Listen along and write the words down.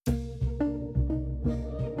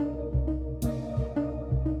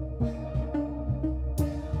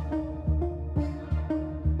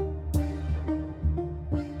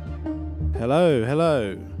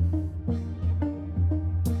Hello.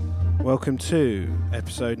 Welcome to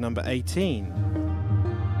episode number 18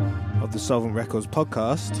 of the Soulvent Records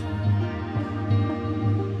podcast.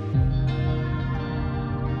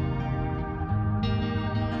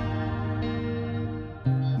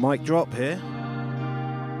 Mic drop here.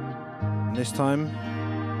 And this time,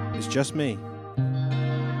 it's just me.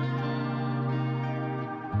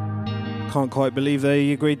 Can't quite believe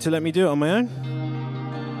they agreed to let me do it on my own.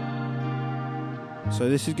 So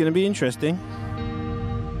this is going to be interesting.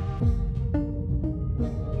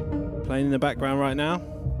 Playing in the background right now,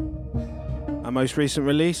 our most recent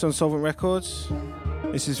release on Soulvent Records.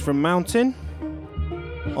 This is from Mountain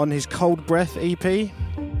on his Cold Breath EP.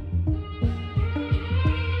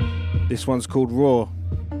 This one's called Raw.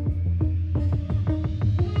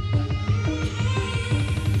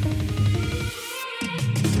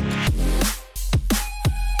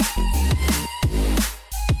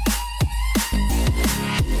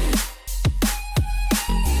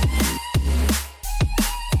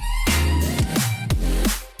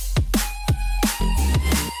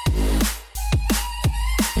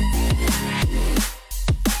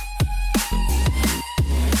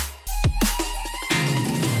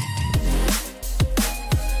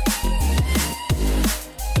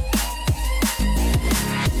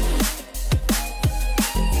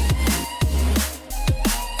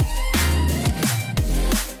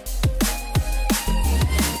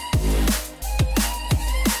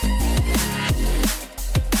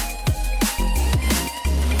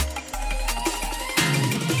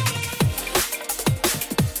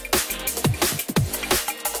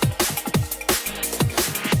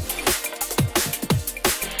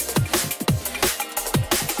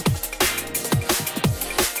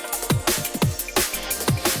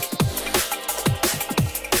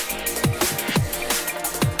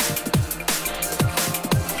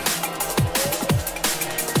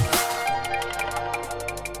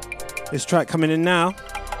 This track coming in now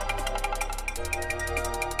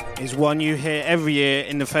is one you hear every year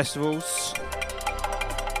in the festivals.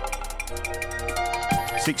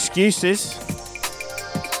 It's Excuses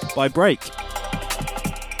by Break.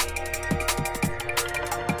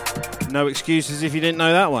 No excuses if you didn't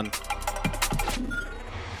know that one.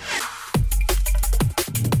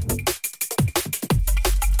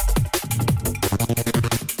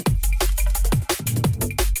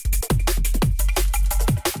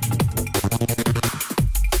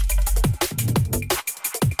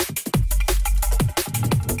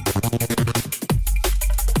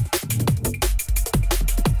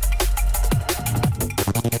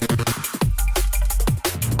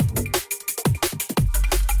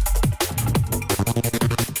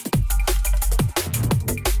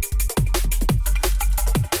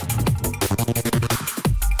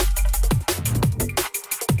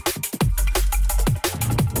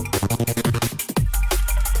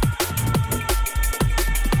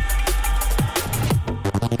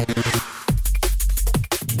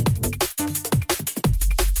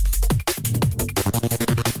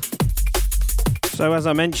 So as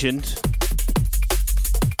I mentioned,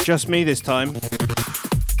 just me this time.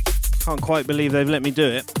 Can't quite believe they've let me do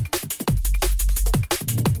it.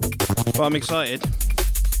 But I'm excited.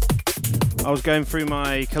 I was going through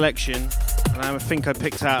my collection and I think I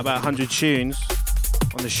picked out about 100 tunes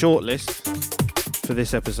on the shortlist for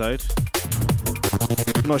this episode.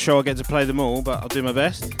 I'm not sure I'll get to play them all, but I'll do my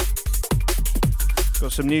best.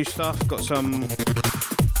 Got some new stuff, got some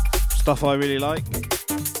stuff I really like.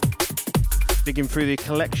 Digging through the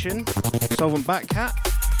collection, Soulvent Back Cat,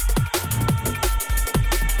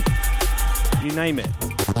 you name it.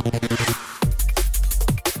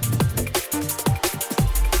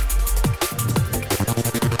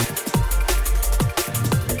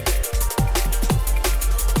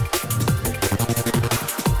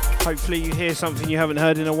 Hopefully you hear something you haven't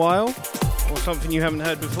heard in a while, or something you haven't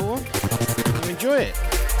heard before, and you enjoy it.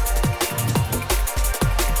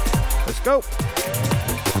 Let's go.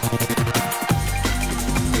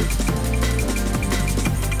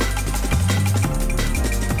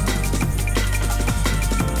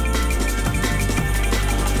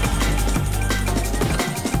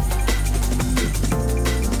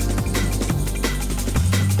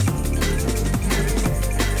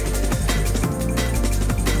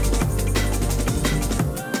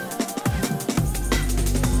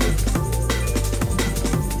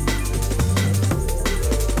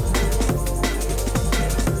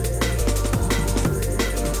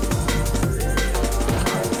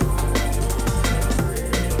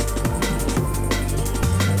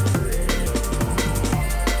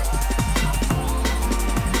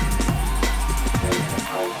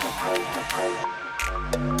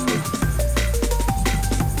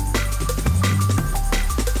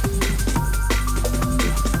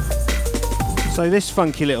 So this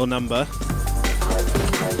funky little number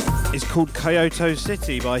is called Kyoto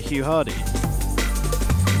City by Hugh Hardy.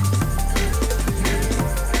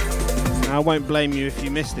 Now, I won't blame you if you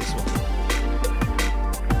missed this one,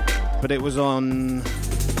 but it was on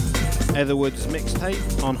Etherwood's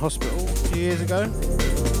mixtape on Hospital a few years ago.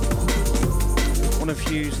 One of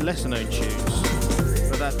Hugh's lesser known tunes,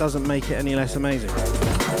 but that doesn't make it any less amazing.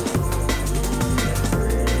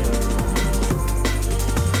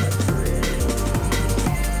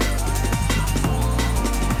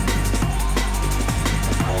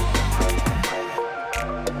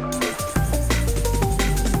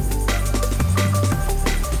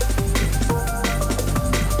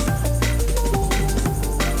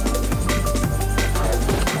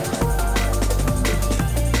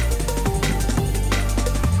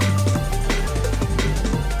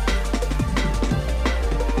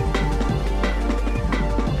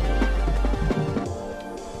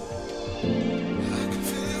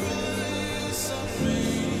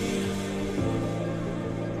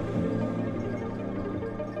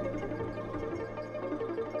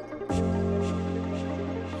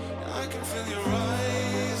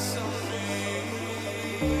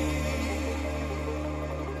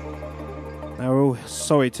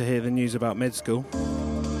 Sorry to hear the news about med school.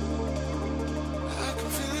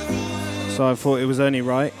 So I thought it was only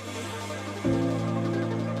right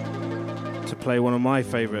to play one of my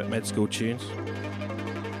favourite med school tunes.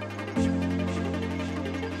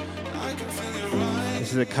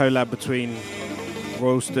 This is a collab between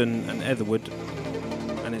Royalston and Etherwood,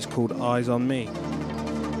 and it's called Eyes on Me.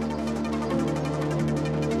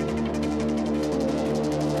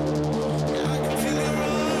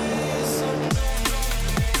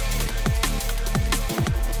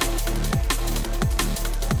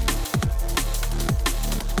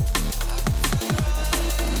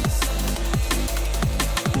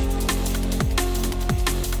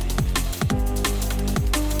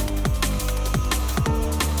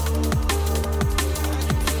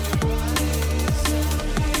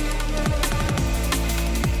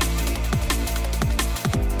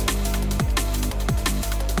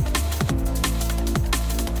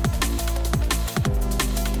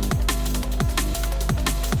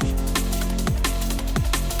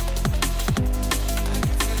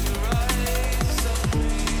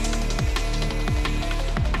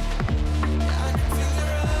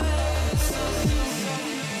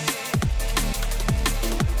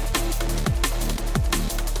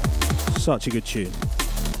 Such a good tune.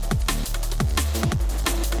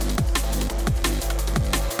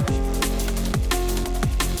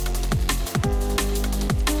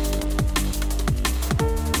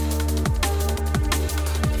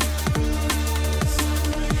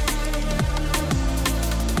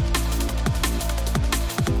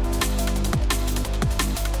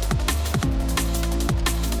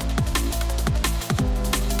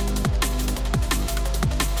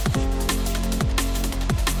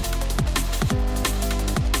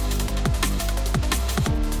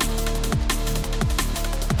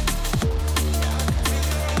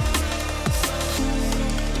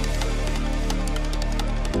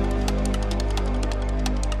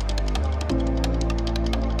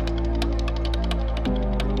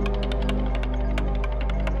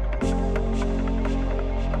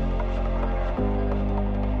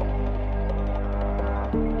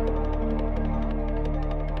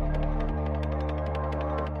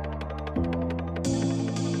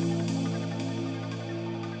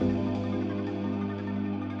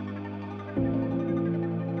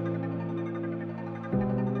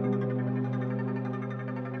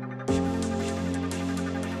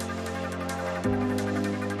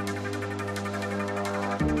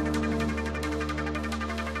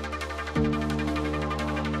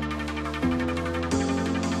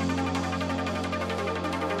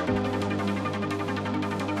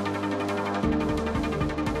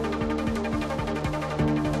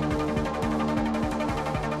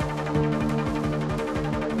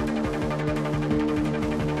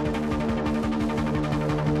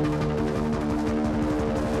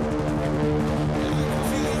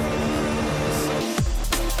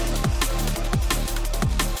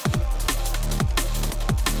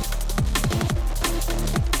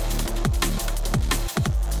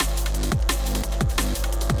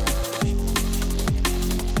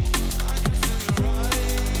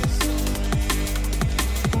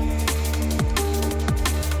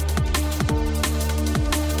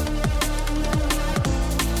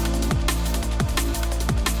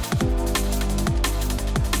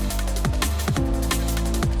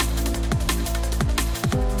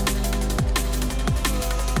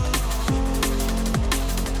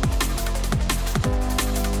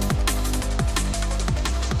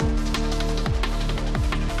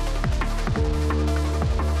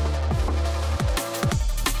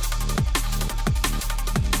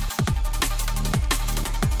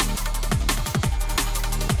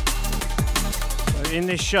 in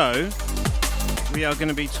this show, we are going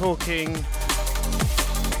to be talking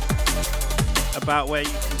about where you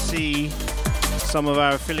can see some of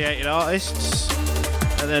our affiliated artists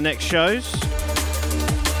at their next shows.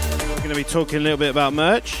 We're going to be talking a little bit about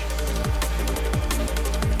merch.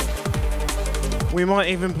 We might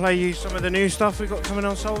even play you some of the new stuff we've got coming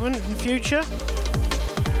on Soulvent in the future.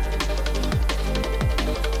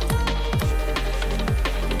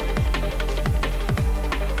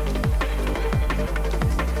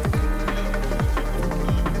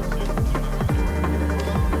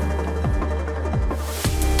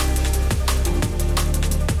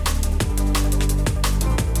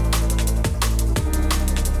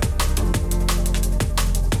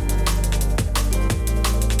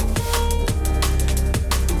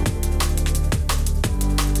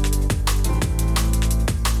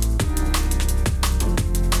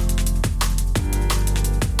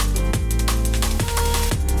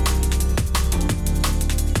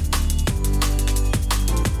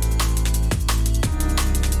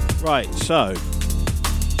 Right, so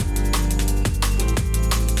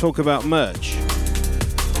talk about merch.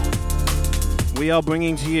 We are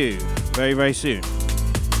bringing to you very, very soon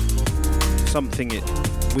something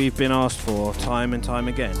we've been asked for time and time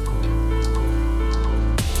again.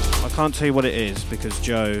 I can't tell you what it is because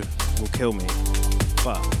Joe will kill me,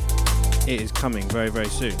 but it is coming very, very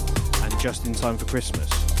soon and just in time for Christmas.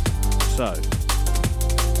 So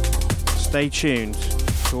stay tuned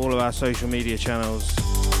to all of our social media channels,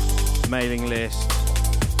 mailing list,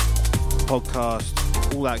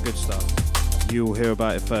 podcast, all that good stuff. You will hear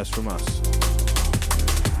about it first from us.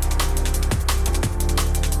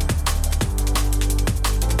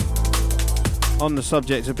 On the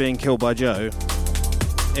subject of being killed by Joe,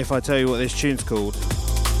 if I tell you what this tune's called,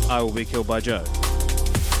 I will be killed by Joe.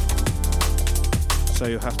 So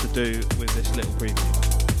you'll have to do with this little preview.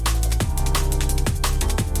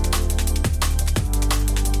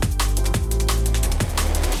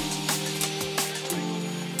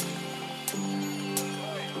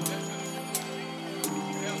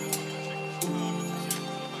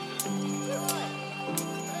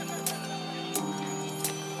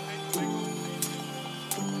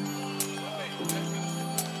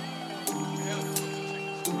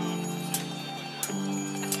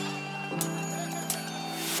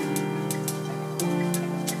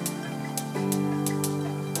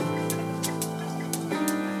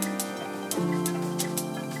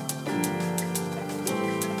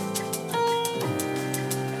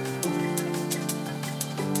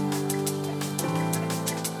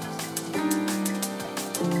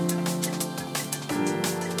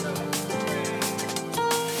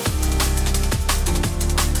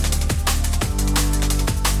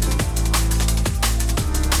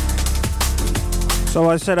 So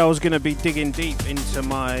I said I was going to be digging deep into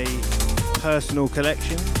my personal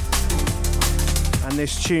collection, and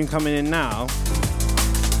this tune coming in now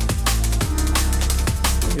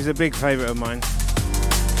is a big favourite of mine.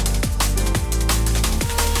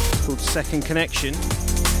 It's called Second Connection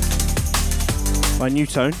by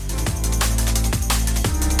Newtone.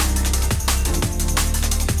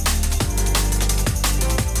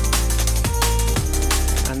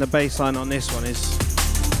 And the bass line on this one is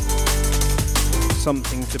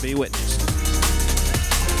something to be witnessed.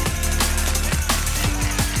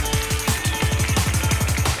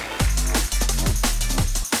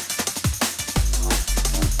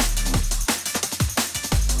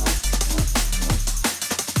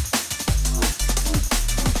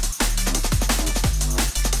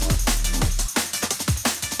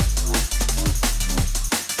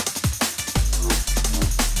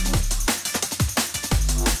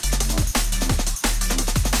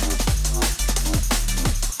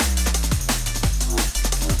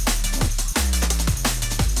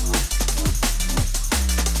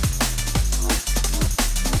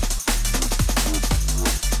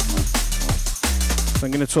 I'm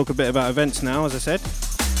going to talk a bit about events now, as I said.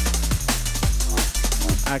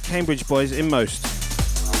 Our Cambridge boys in Most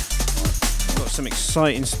got some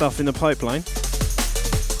exciting stuff in the pipeline.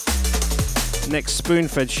 Next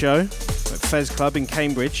Spoonfed show at Fez Club in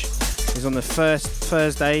Cambridge is on the first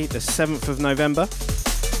Thursday, the 7th of November.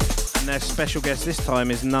 And their special guest this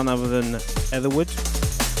time is none other than Etherwood,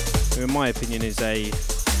 who in my opinion is a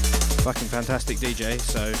fucking fantastic DJ.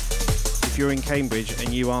 So if you're in Cambridge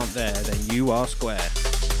and you aren't there, then you are square.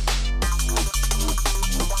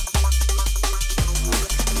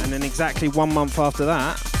 And then exactly 1 month after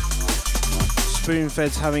that,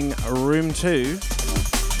 Spoonfed's having a room 2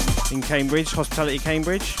 in Cambridge, Hospitality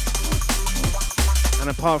Cambridge. And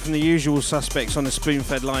apart from the usual suspects on the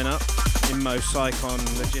Spoonfed lineup, in Most,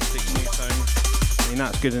 Psychon, Logistics, Newtone, I mean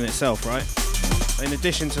that's good in itself, right? In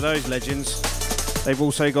addition to those legends, they've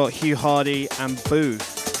also got Hugh Hardy and Boo.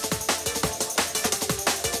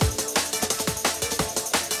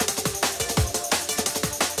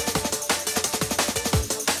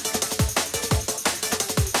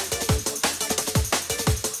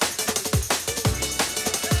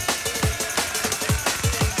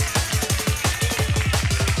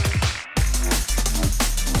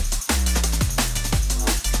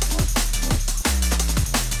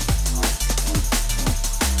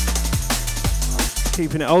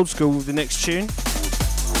 Keeping it old school with the next tune.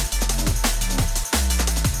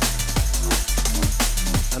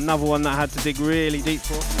 Another one that I had to dig really deep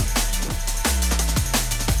for.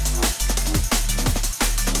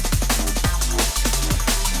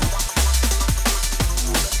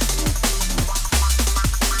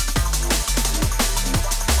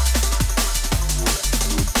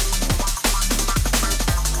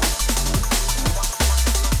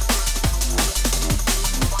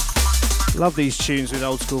 Love these tunes with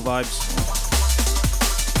old school vibes.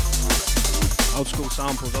 Old school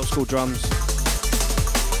samples, old school drums.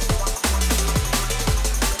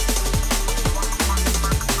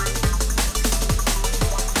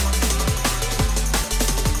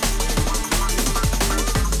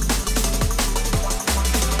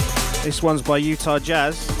 This one's by Utah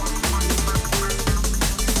Jazz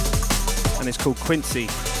and it's called Quincy.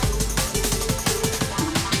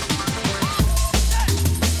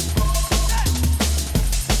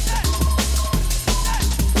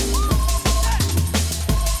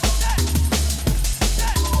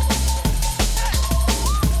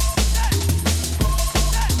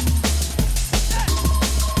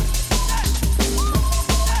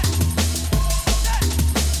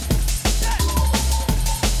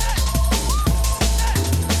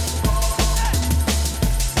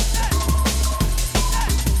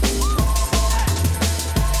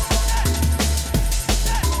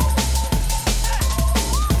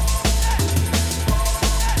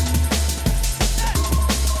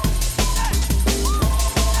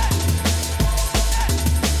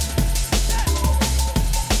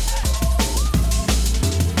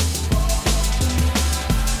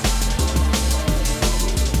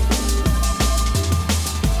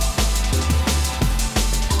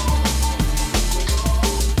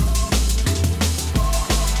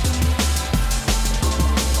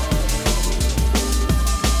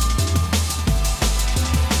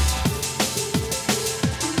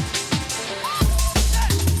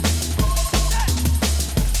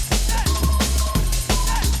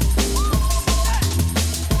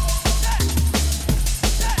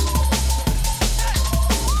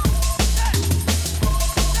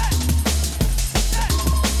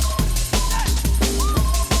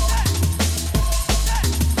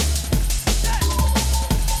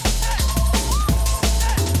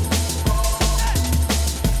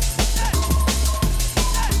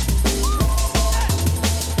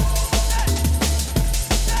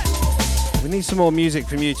 Some more music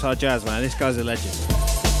from Utah Jazz, man. This guy's a legend.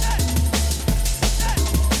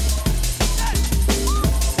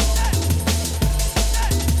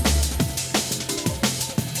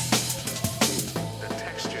 The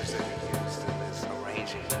textures that he used in this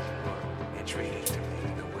arranging were intriguing to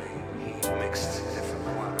me, the way he mixed different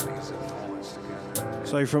quantities of chords together.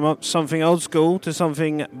 So from something old school to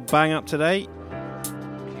something bang up to date.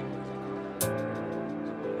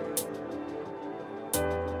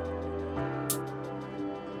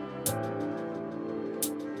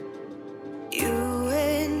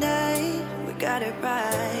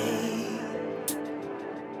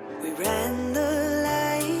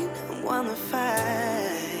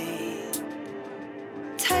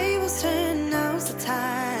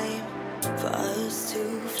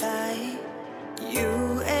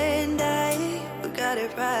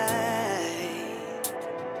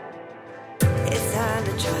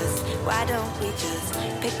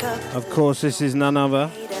 Of course, this is none other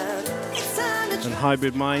than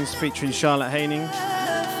Hybrid Minds featuring Charlotte Haining.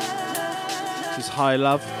 This is High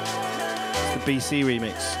Love. It's the BC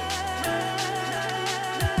remix.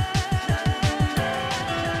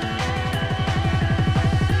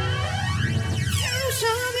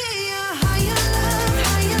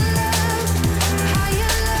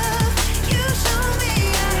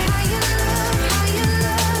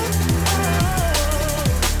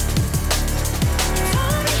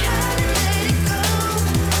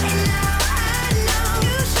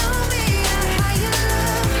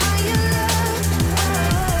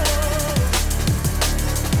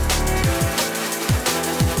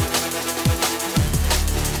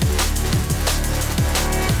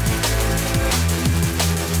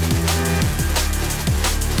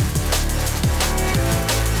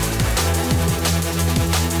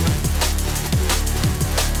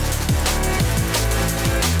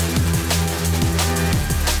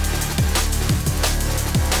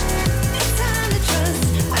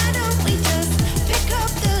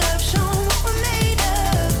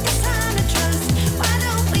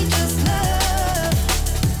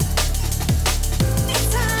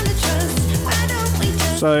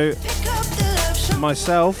 So,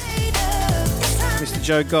 myself, Mr.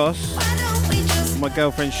 Joe Goss, and my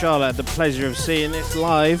girlfriend Charlotte had the pleasure of seeing this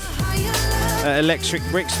live at Electric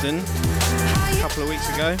Brixton a couple of weeks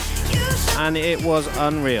ago, and it was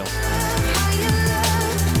unreal.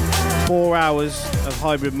 4 hours of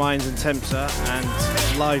Hybrid Minds and Tempter and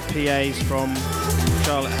live PAs from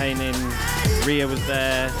Charlotte Haining In, Ria was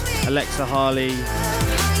there, Alexa Harley,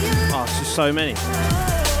 it's just so many.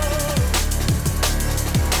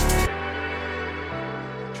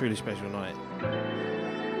 Truly special night.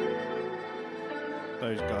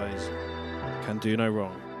 Those guys can do no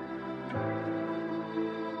wrong.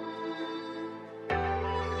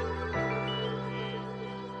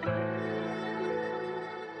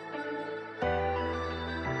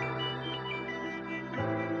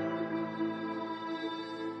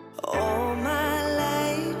 All my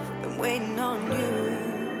life, been waiting on you,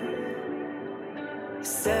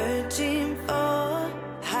 searching for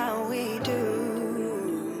how we do.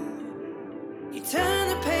 You turn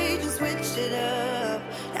the page and switch it up.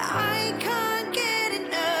 Now I can't get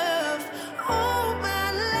enough. All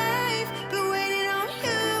my life, been waiting on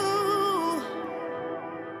you.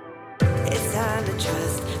 It's time to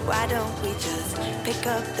trust. Why don't we just pick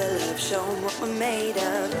up the love, show 'em what we're made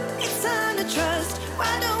of? It's time to trust.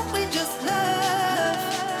 Why don't we just love?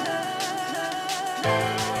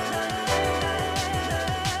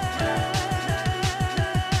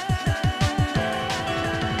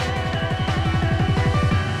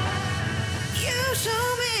 You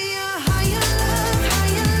show me a higher love,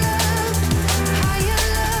 higher love, higher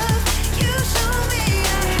love. You show me a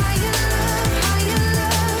higher love, higher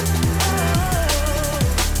love.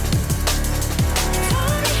 You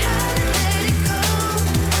told me how to let it go,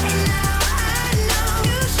 and now I know.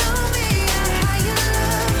 You show me a higher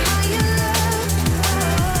love, higher love.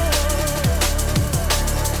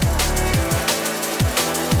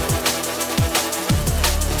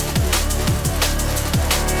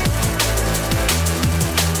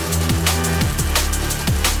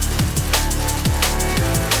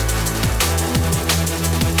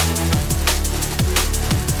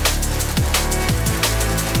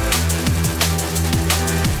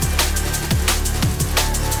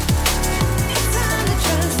 It's time to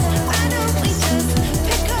trust. Why don't we just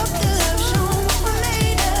pick up the love, show 'em what we're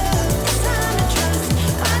made of? It's time to trust.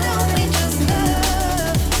 Why don't we just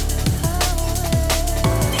love?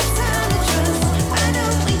 It's time to trust. Why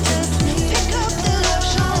don't we just pick up the love,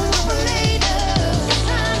 show 'em what we're made of? It's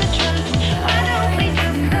time to trust. Why don't we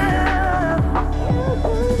just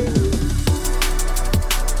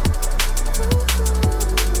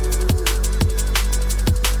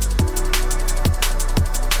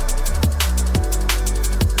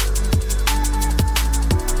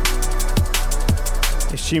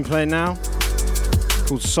This tune playing now,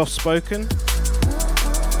 called Soft Spoken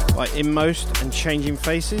by Inmost and Changing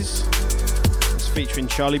Faces. It's featuring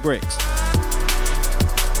Charli Brix.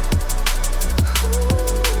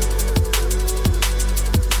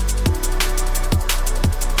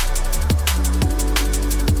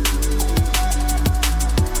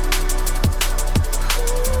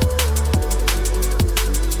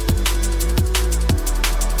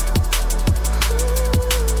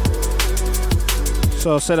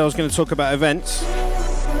 So I said I was going to talk about events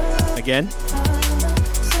again.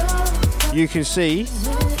 You can see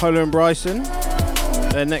Pola and Bryson.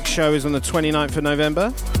 Their next show is on the 29th of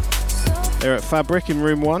November. They're at Fabric in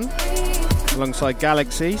Room 1 alongside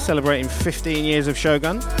Galaxy, celebrating 15 years of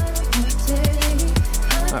Shogun.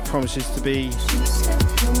 That promises to be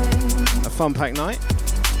a fun-packed night.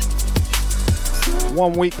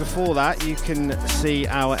 1 week before that, you can see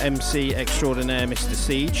our MC extraordinaire, Mr.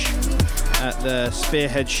 Siege, at the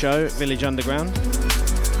Spearhead show at Village Underground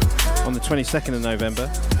on the 22nd of November.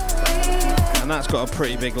 And that's got a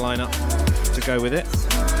pretty big lineup to go with it.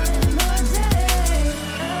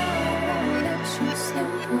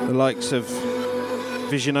 The likes of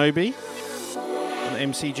Visionobi on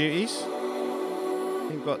MC duties. I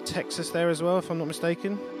think we've got Texas there as well, if I'm not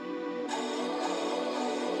mistaken.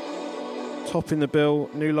 Top in the bill,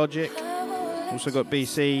 New Logic. Also got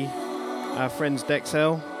BC, our friends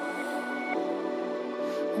Dexel.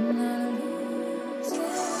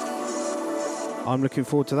 I'm looking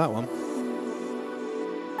forward to that one.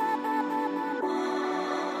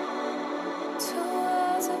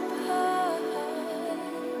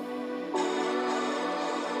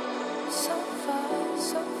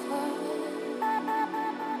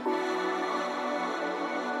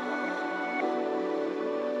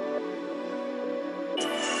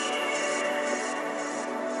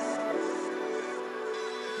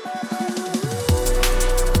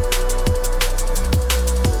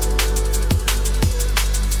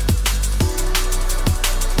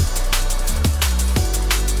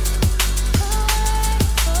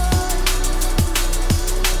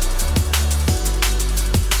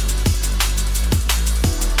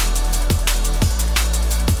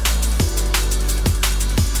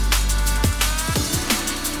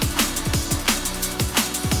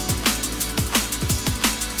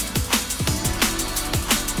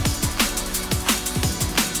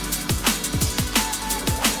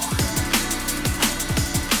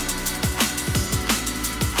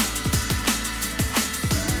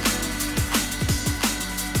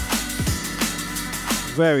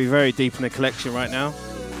 Very, very deep in the collection right now.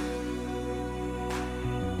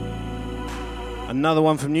 Another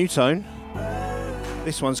one from Newtone.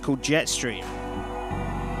 This one's called Jetstream.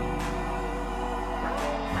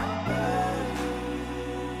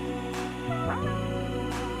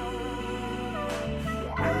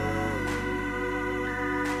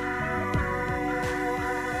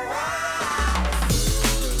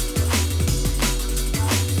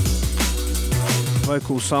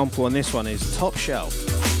 Vocal sample on this one is Top Shelf.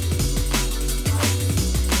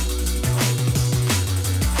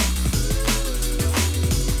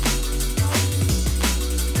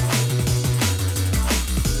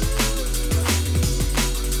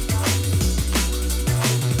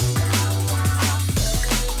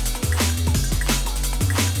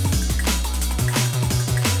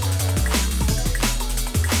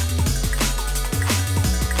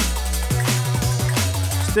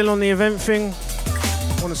 Still on the event thing.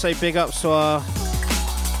 I want to say big ups to our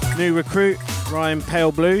new recruit, Ryan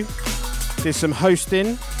Pale Blue. Did some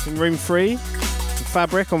hosting in Room 3 in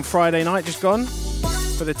Fabric on Friday night, just gone,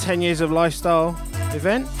 for the 10 Years of Lifestyle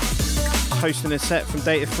event, hosting a set from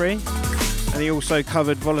Data 3. And he also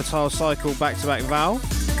covered Volatile Cycle back-to-back Val.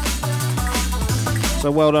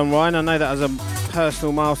 So well done, Ryan. I know that was a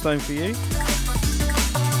personal milestone for you.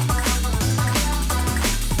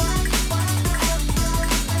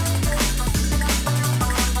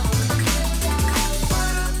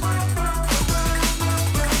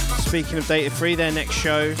 Speaking of Data 3, their next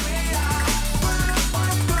show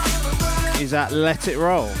is at Let It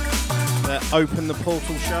Roll, the Open the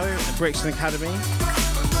Portal show at Brixton Academy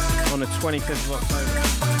on the 25th of October.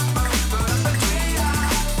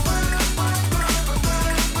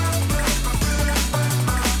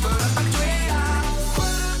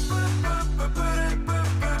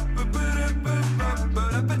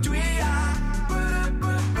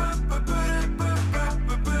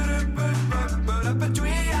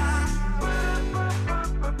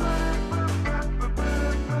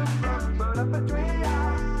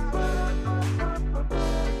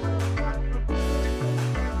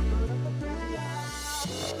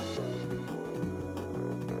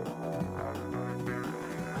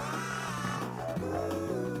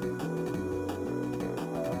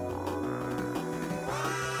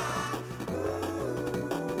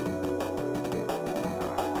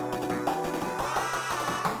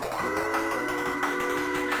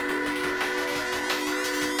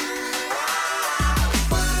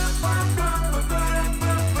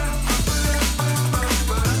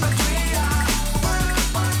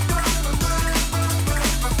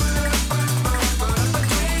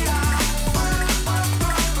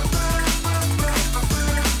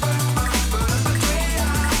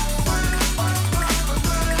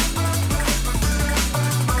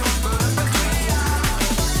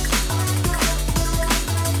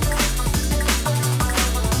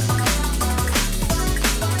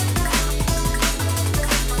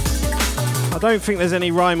 I don't think there's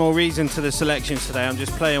any rhyme or reason to the selections today. I'm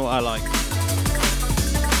just playing what I like.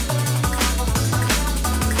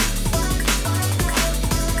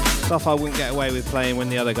 Stuff I wouldn't get away with playing when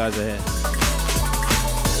the other guys are here.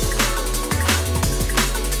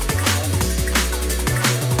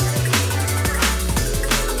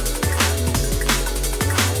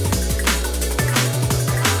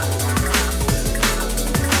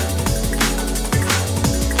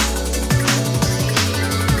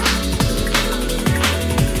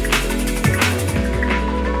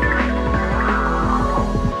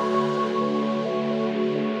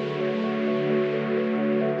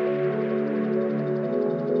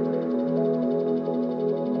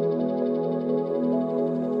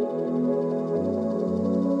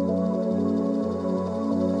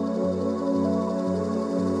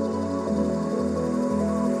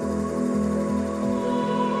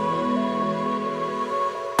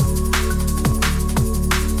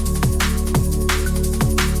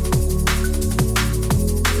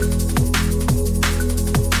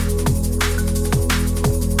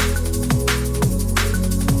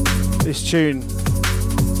 Tune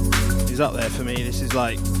is up there for me. This is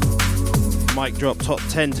like mic drop top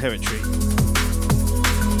 10 territory,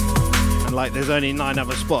 and like there's only 9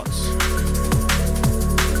 other spots.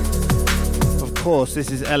 Of course, this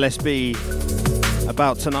is LSB,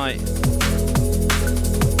 About Tonight.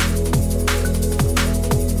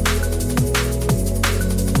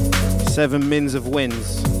 Seven Mins of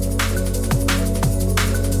Wins.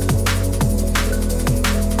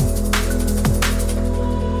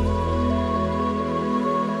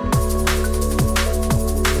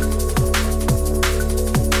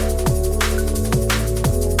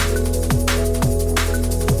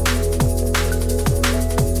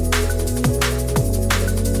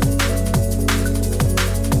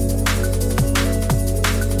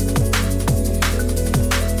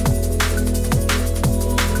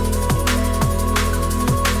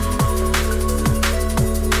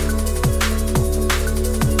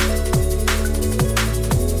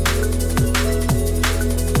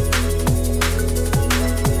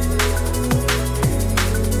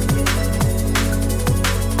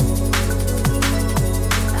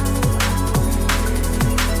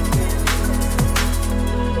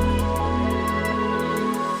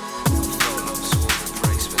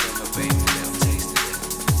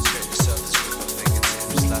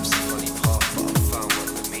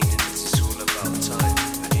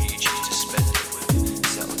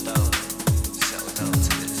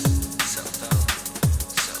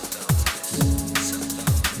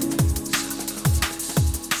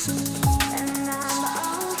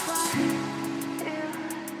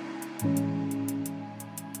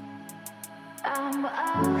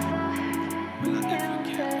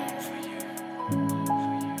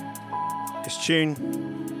 This tune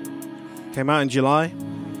came out in July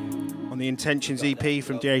on the Intentions EP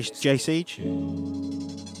from J Siege,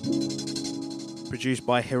 produced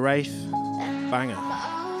by Hiraeth. Banger.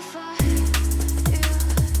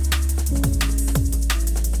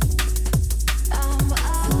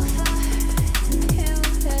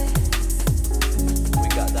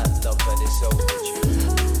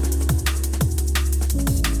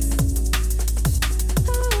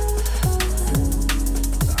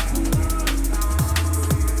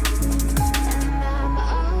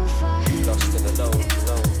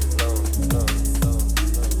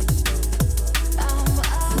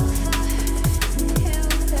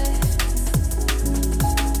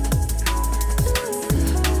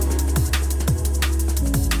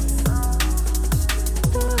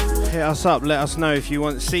 Us up, let us know if you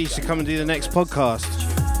want Siege to come and do the next podcast.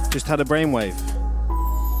 Just had a brainwave.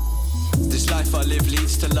 This life I live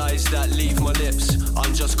leads to lies that leave my lips.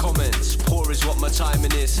 Unjust comments, poor is what my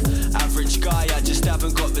timing is. Average guy, I just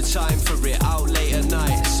haven't got the time for it. Out late at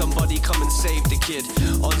night, somebody come and save the kid.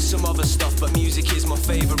 On some other stuff, but music is my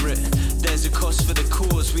favourite. There's a cost for the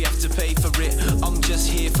cause, we have to pay for it. I'm just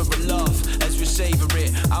here for a laugh as we savour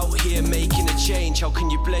it. Out here making a change, how can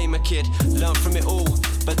you blame a kid? Learn from it all,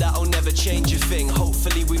 but that'll never change a thing.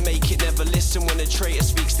 Hopefully we make it never listen when a traitor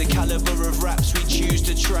speaks. The caliber of raps we choose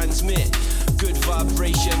to transmit. Good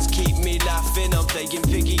vibrations keep me laughing. I'm playing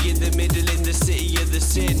piggy in the middle in the city of the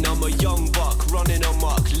sin. I'm a young buck running on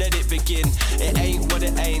muck, let it begin. It ain't what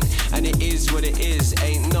it ain't, and it is what it is.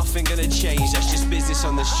 Ain't nothing gonna change, that's just business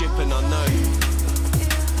on the ship, and I know.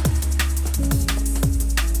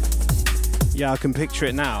 Yeah, I can picture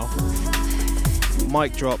it now.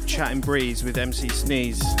 Mic drop, chatting breeze with MC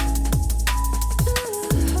Sneeze.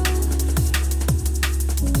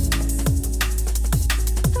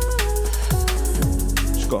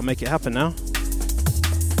 Just gotta make it happen now.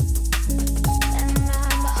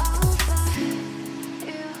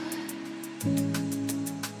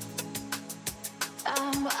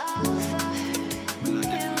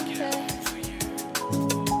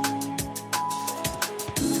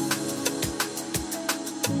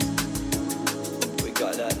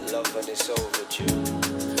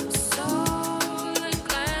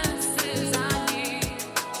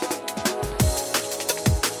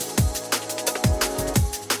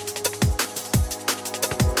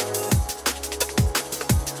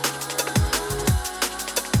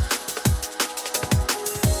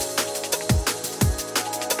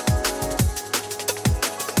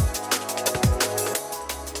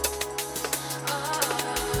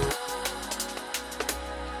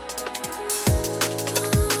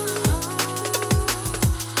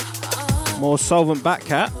 More Soulvent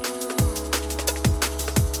Batcat.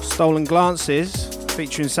 Stolen Glances,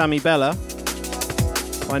 featuring Sammie Bella,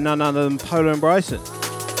 by none other than Pola Bryson.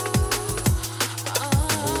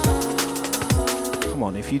 Come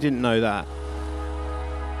on, if you didn't know that,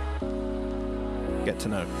 get to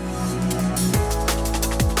know.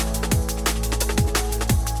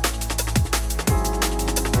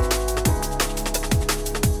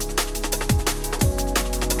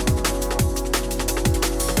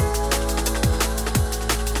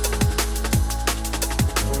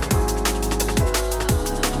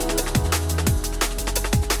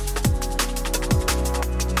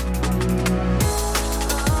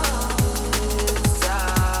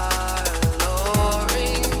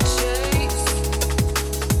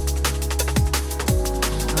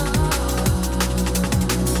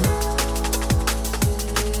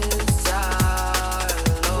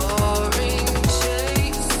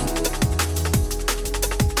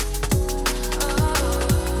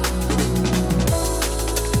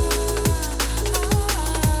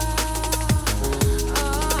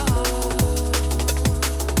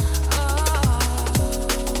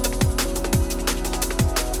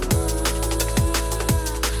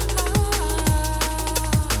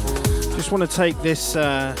 Want to take this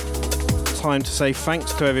time to say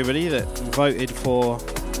thanks to everybody that voted for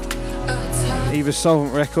either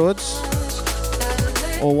Soulvent Records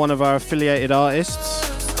or one of our affiliated artists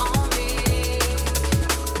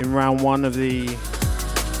in round one of the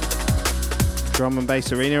Drum and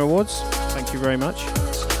Bass Arena Awards. Thank you very much.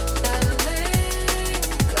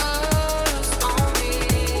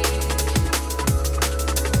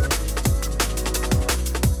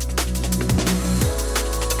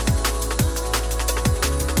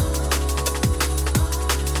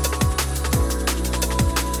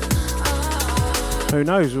 Who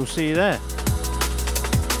knows, we'll see you there.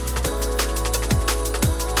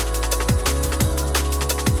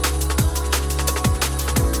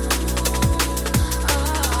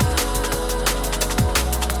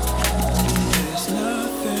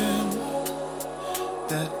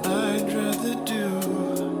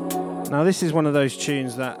 Now this is one of those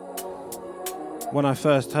tunes that when I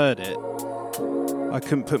first heard it, I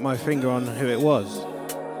couldn't put my finger on who it was.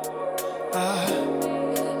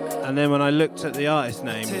 And then when I looked at the artist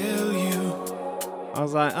name, I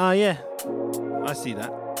was like, oh yeah, I see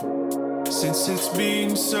that. Since it's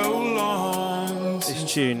been so long,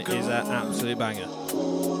 this tune is an absolute banger.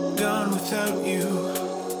 Gone without you.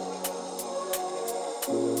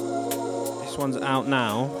 This one's out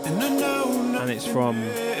now, and it's from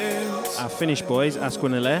our Finnish boys,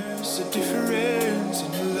 Askel Elere,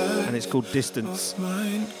 and it's called Distance.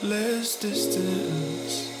 Mindless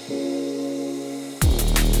distance.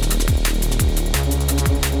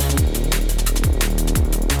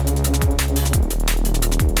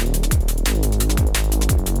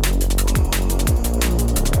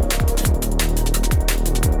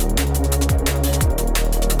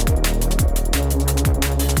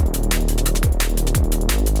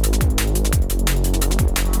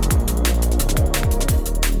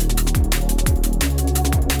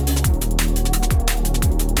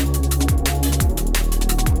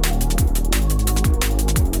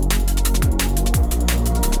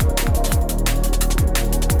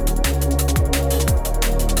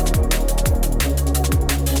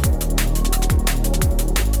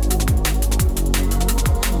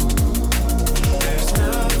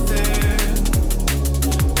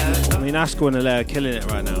 Askel and Elere are killing it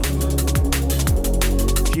right now.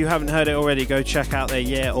 If you haven't heard it already, go check out their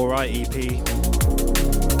Yeah Alright EP,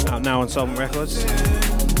 out now on Soulvent Records.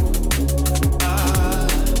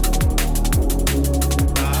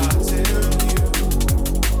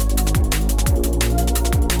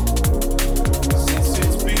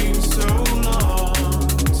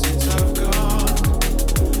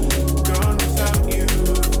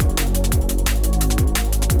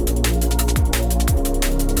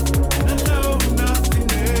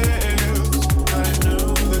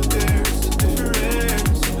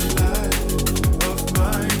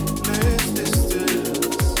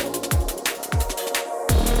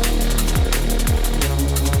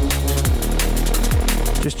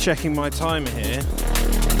 Checking my timer here,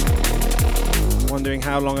 wondering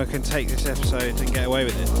how long I can take this episode and get away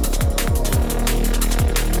with it.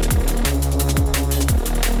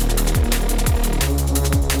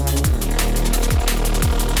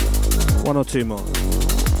 One or two more.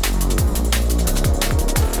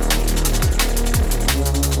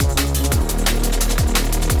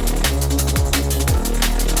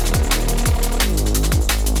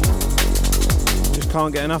 Just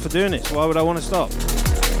can't get enough of doing it, so why would I want to stop?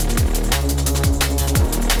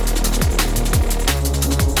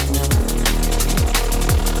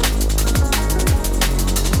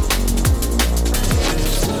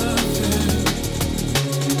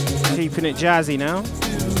 Keeping it jazzy now.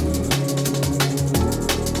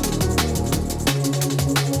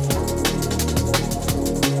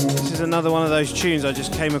 This is another one of those tunes I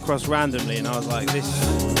just came across randomly and I was like, this is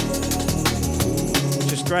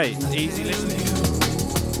just great, easy listening.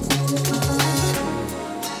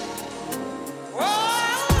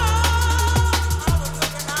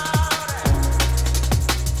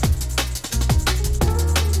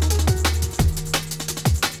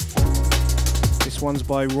 One's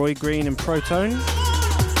by Roy Green and Protone,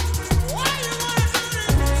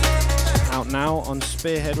 out now on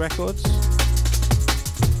Spearhead Records.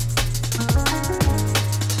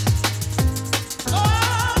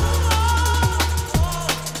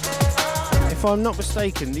 If I'm not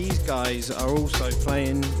mistaken, these guys are also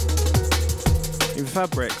playing in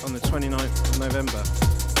Fabric on the 29th of November.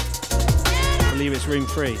 I believe it's Room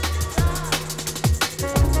 3.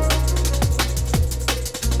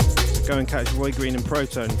 Go and catch Roy Green and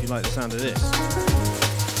Protone if you like the sound of this.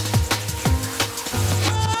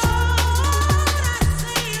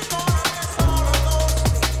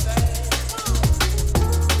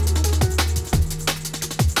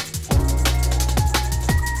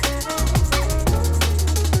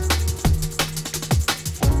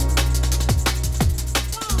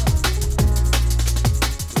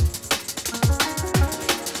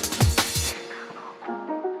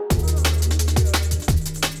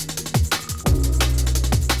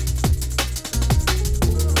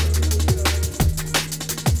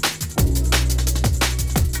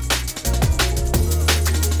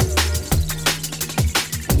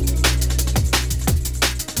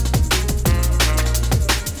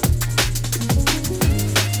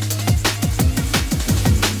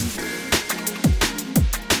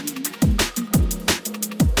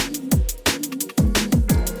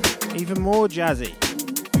 More jazzy.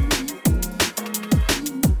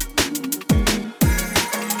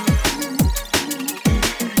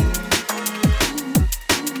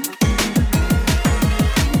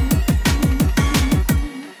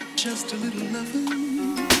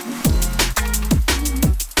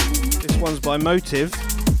 one's by Motiv.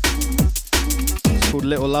 It's called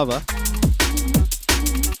Little Lover.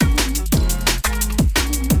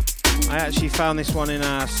 I actually found this one in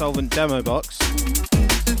our Soulvent demo box.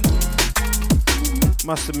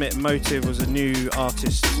 Must admit, Motiv was a new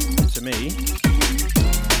artist to me,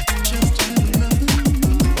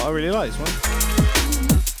 but I really like this one.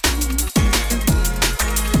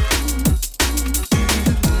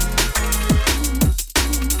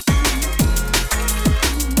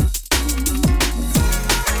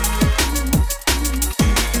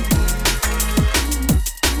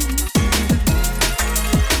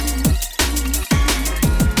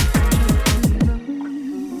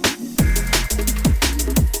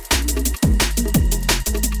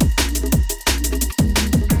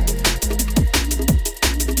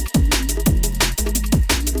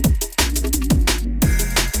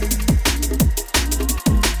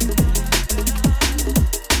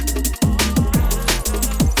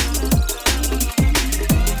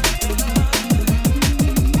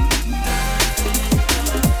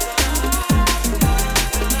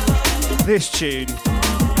 This tune,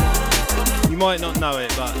 you might not know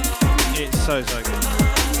it, but it's so good.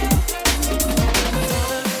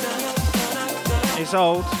 It's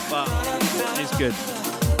old, but it's good.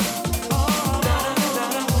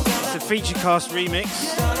 It's a Featurecast remix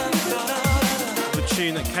of a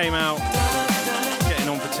tune that came out, getting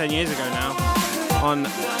on for 10 years ago now, on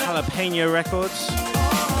Jalapeno Records.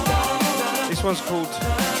 This one's called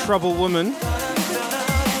Trouble Woman.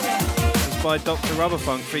 By Dr.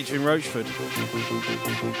 Rubberfunk featuring Roachford.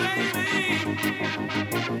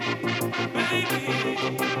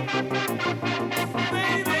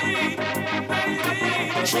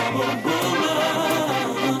 Trouble woman,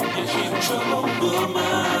 yeah, she's a trouble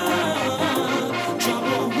woman.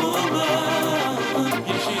 Trouble woman,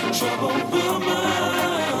 yeah, she's a trouble woman.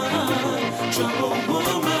 Trouble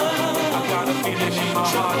woman, I got a feeling in my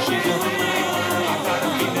heart she's a woman. I got a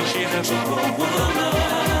feeling she's a trouble woman.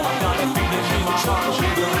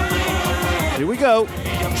 Here we go.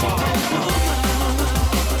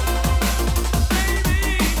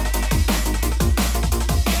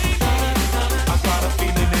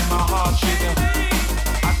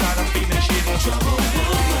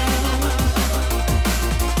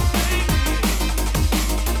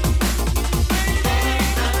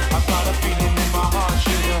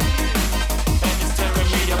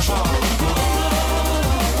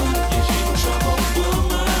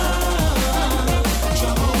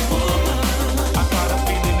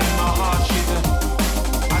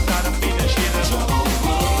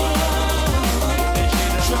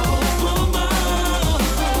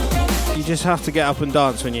 You just have to get up and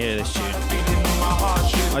dance when you hear this tune.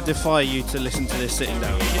 I defy you to listen to this sitting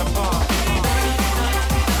down.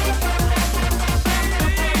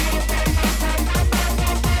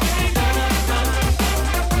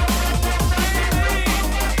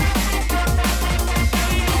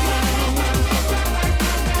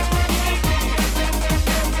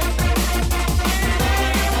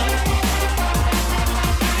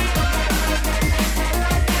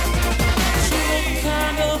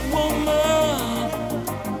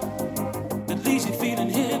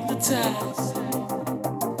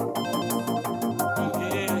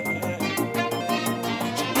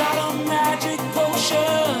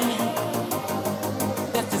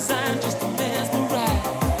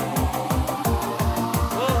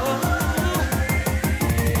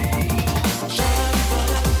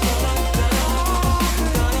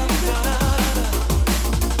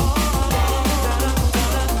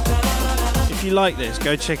 Like this,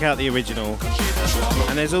 go check out the original,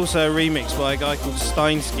 and there's also a remix by a guy called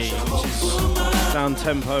Steinsky, which is down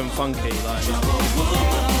tempo and funky, like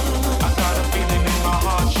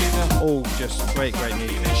all just great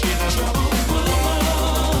music.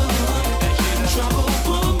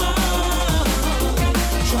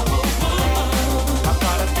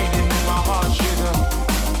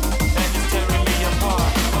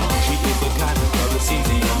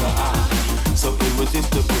 So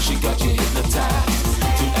irresistible, she got you hypnotized.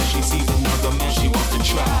 Soon as she sees another man, she wants to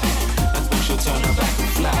try. That's when she'll turn her back and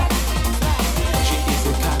fly. She is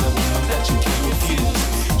the kind of woman that you can't refuse.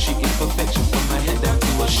 She is perfection from her head down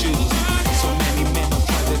to her shoes. So many men have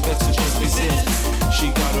tried their best to just resist.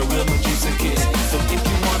 She got a real Medusa kiss. So if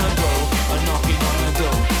you wanna go, a knocking on the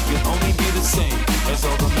door, you'll only be the same as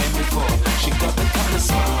all the men before. She got the kind of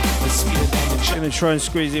smile that's sweeter than the I'm gonna try and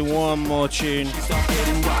squeeze in one more tune.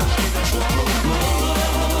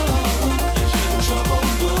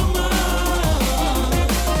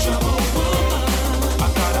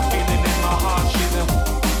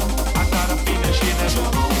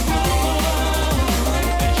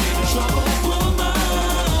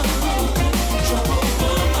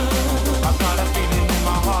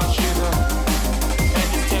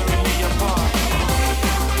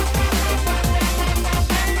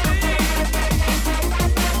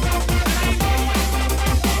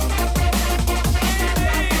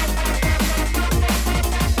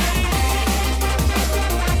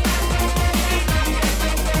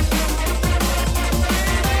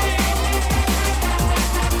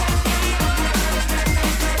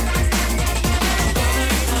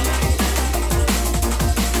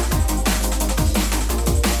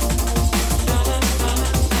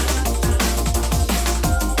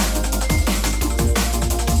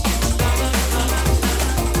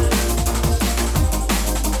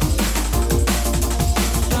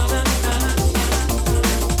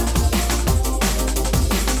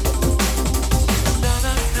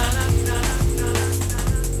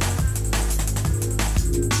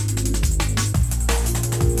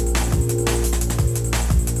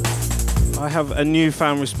 have a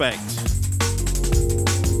newfound respect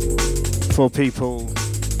for people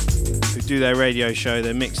who do their radio show,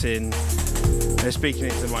 they're mixing, they're speaking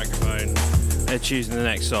into the microphone, they're choosing the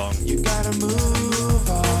next song. You gotta move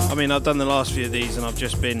on. I mean, I've done the last few of these and I've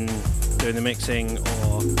just been doing the mixing,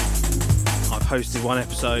 or I've hosted one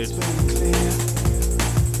episode.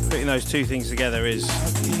 Putting those two things together is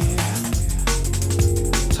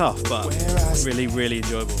tough, but really, really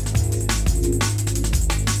enjoyable.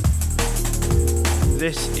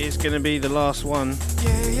 This is going to be the last one.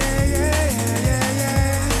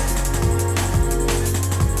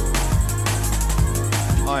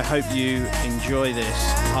 I hope you enjoy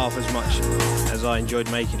this half as much as I enjoyed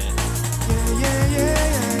making it.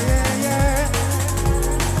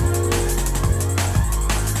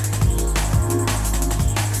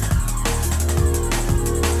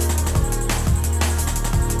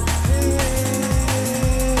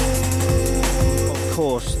 Of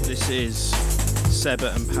course, this is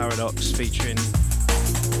Seba and Paradox featuring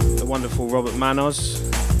the wonderful Robert Manos.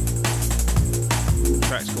 The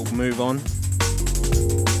track's called Move On.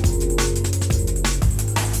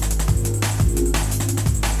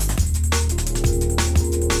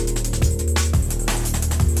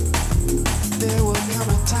 There will come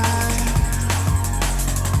a time.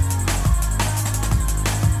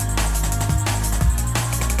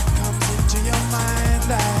 Comes into your mind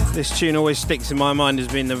that This tune always sticks in my mind as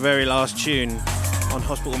being the very last tune on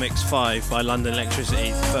Hospital Mix 5 by London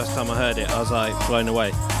Electricity. The first time I heard it, I was like blown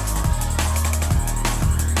away.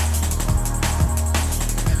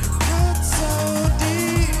 cuts so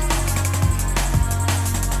deep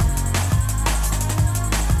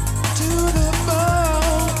to the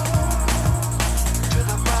bone. To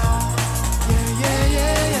the bone.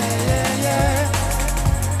 Yeah.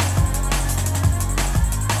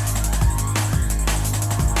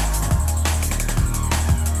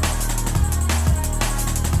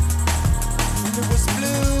 And it was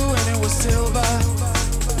blue and it was silver,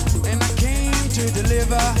 and I came to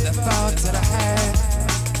deliver the thoughts that I had.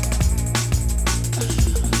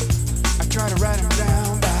 I tried to write them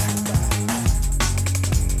down, but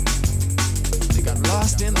they got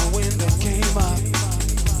lost in the wind that came up.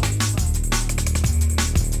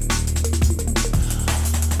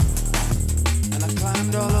 And I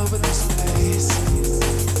climbed all over this place,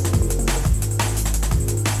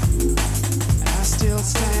 and I still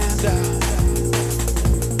stand out.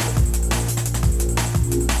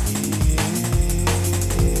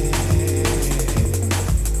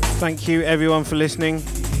 Thank you everyone for listening.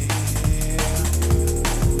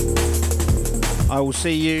 I will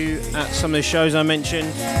see you at some of the shows I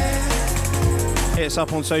mentioned. Hit us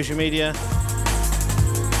up on social media.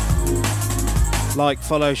 Like,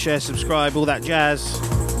 follow, share, subscribe, all that jazz.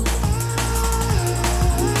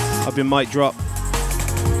 I've been Mike Drop.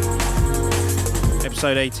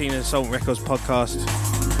 Episode 18 of the Soulvent Records podcast.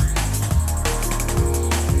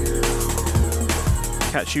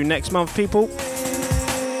 Catch you next month, people.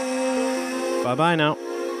 Bye bye now.